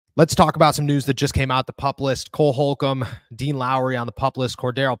Let's talk about some news that just came out the PUP list. Cole Holcomb, Dean Lowry on the PUP list,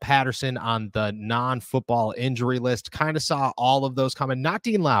 Cordero Patterson on the non-football injury list. Kind of saw all of those coming. Not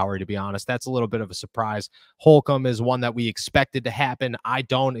Dean Lowry, to be honest. That's a little bit of a surprise. Holcomb is one that we expected to happen. I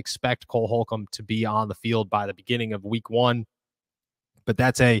don't expect Cole Holcomb to be on the field by the beginning of week 1. But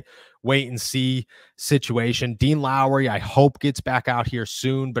that's a wait and see situation. Dean Lowry, I hope, gets back out here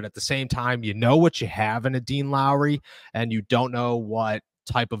soon. But at the same time, you know what you have in a Dean Lowry, and you don't know what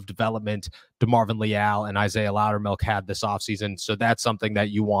type of development DeMarvin Leal and Isaiah Loudermilk had this offseason. So that's something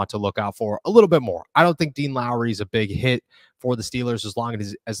that you want to look out for a little bit more. I don't think Dean Lowry is a big hit for the Steelers as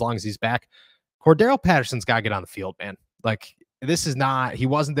long as he's back. Cordero Patterson's got to get on the field, man. Like, this is not, he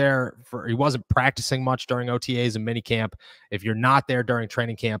wasn't practicing much during OTAs and minicamp. If you're not there during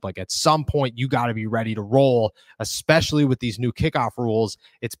training camp, like, at some point you got to be ready to roll, especially with these new kickoff rules.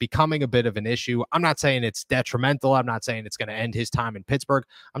 It's becoming a bit of an issue. I'm not saying it's detrimental. I'm not saying it's going to end his time in Pittsburgh.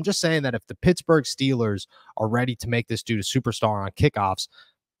 I'm just saying that if the Pittsburgh Steelers are ready to make this dude a superstar on kickoffs,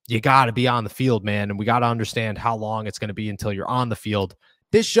 you got to be on the field, man. And we got to understand how long it's going to be until you're on the field.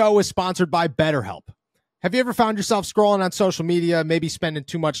 This show is sponsored by BetterHelp. Have you ever found yourself scrolling on social media, maybe spending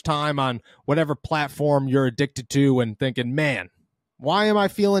too much time on whatever platform you're addicted to and thinking, man, why am I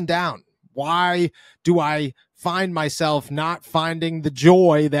feeling down? Why do I find myself not finding the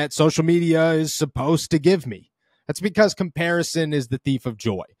joy that social media is supposed to give me? That's because comparison is the thief of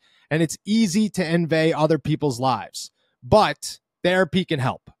joy, and it's easy to envy other people's lives. But therapy can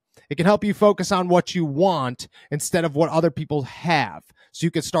help. It can help you focus on what you want instead of what other people have, so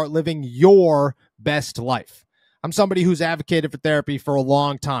you can start living your best life. I'm somebody who's advocated for therapy for a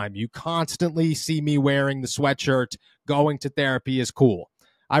long time. You constantly see me wearing the sweatshirt. Going to therapy is cool.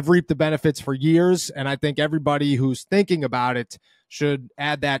 I've reaped the benefits for years, and I think everybody who's thinking about it should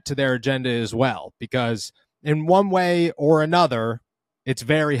add that to their agenda as well, because in one way or another, it's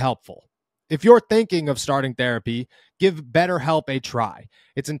very helpful. If you're thinking of starting therapy, give BetterHelp a try.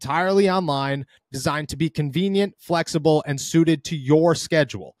 It's entirely online, designed to be convenient, flexible, and suited to your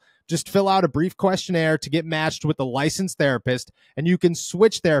schedule. Just fill out a brief questionnaire to get matched with a licensed therapist, and you can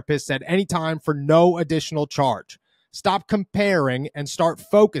switch therapists at any time for no additional charge. Stop comparing and start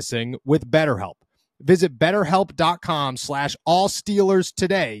focusing with BetterHelp. Visit BetterHelp.com/allsteelers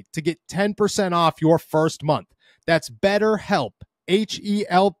today to get 10% off your first month. That's BetterHelp,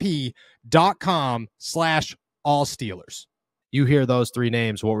 HELP.com/allsteelers. You hear those three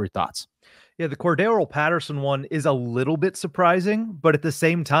names. What were your thoughts? Yeah, the Cordero Patterson one is a little bit surprising, but at the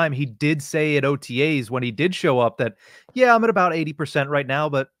same time, he did say at OTAs when he did show up that, yeah, I'm at about 80% right now,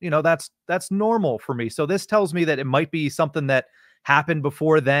 but that's normal for me. So this tells me that it might be something that happened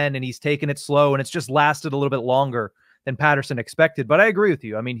before then, and he's taken it slow, and it's just lasted a little bit longer than Patterson expected. But I agree with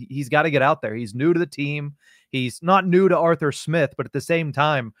you. I mean, he's got to get out there. He's new to the team. He's not new to Arthur Smith, but at the same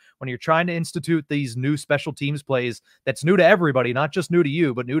time, when you're trying to institute these new special teams plays, that's new to everybody, not just new to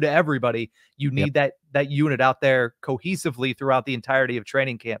you, but new to everybody, you need that unit out there cohesively throughout the entirety of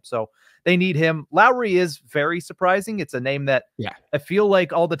training camp. So they need him. Lowry is very surprising. It's a name that I feel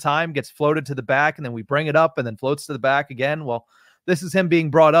like all the time gets floated to the back, and then we bring it up and then floats to the back again. Well, this is him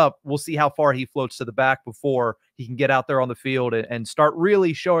being brought up. We'll see how far he floats to the back before he can get out there on the field and start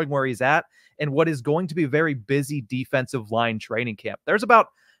really showing where he's at and what is going to be a very busy defensive line training camp. There's about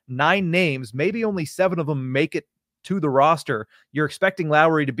 9 names, maybe only 7 of them make it to the roster. You're expecting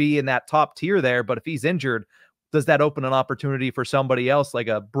Lowry to be in that top tier there, but if he's injured, does that open an opportunity for somebody else like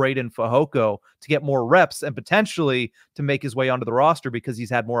a Braden Fehoko to get more reps and potentially to make his way onto the roster because he's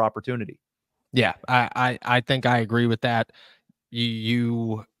had more opportunity? Yeah, I think I agree with that.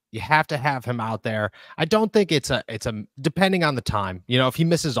 You have to have him out there. I don't think it's a depending on the time, if he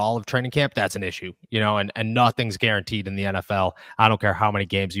misses all of training camp, that's an issue, and nothing's guaranteed in the NFL. I don't care how many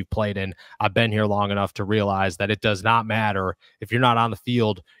games you've played in. I've been here long enough to realize that it does not matter if you're not on the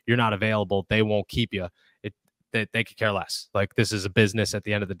field, you're not available. They won't keep you. They could care less. Like, this is a business at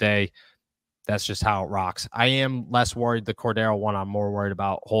the end of the day. That's just how it rocks. I am less worried the Cordero one. I'm more worried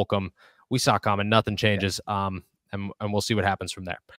about Holcomb. We saw coming. Nothing changes. And we'll see what happens from there.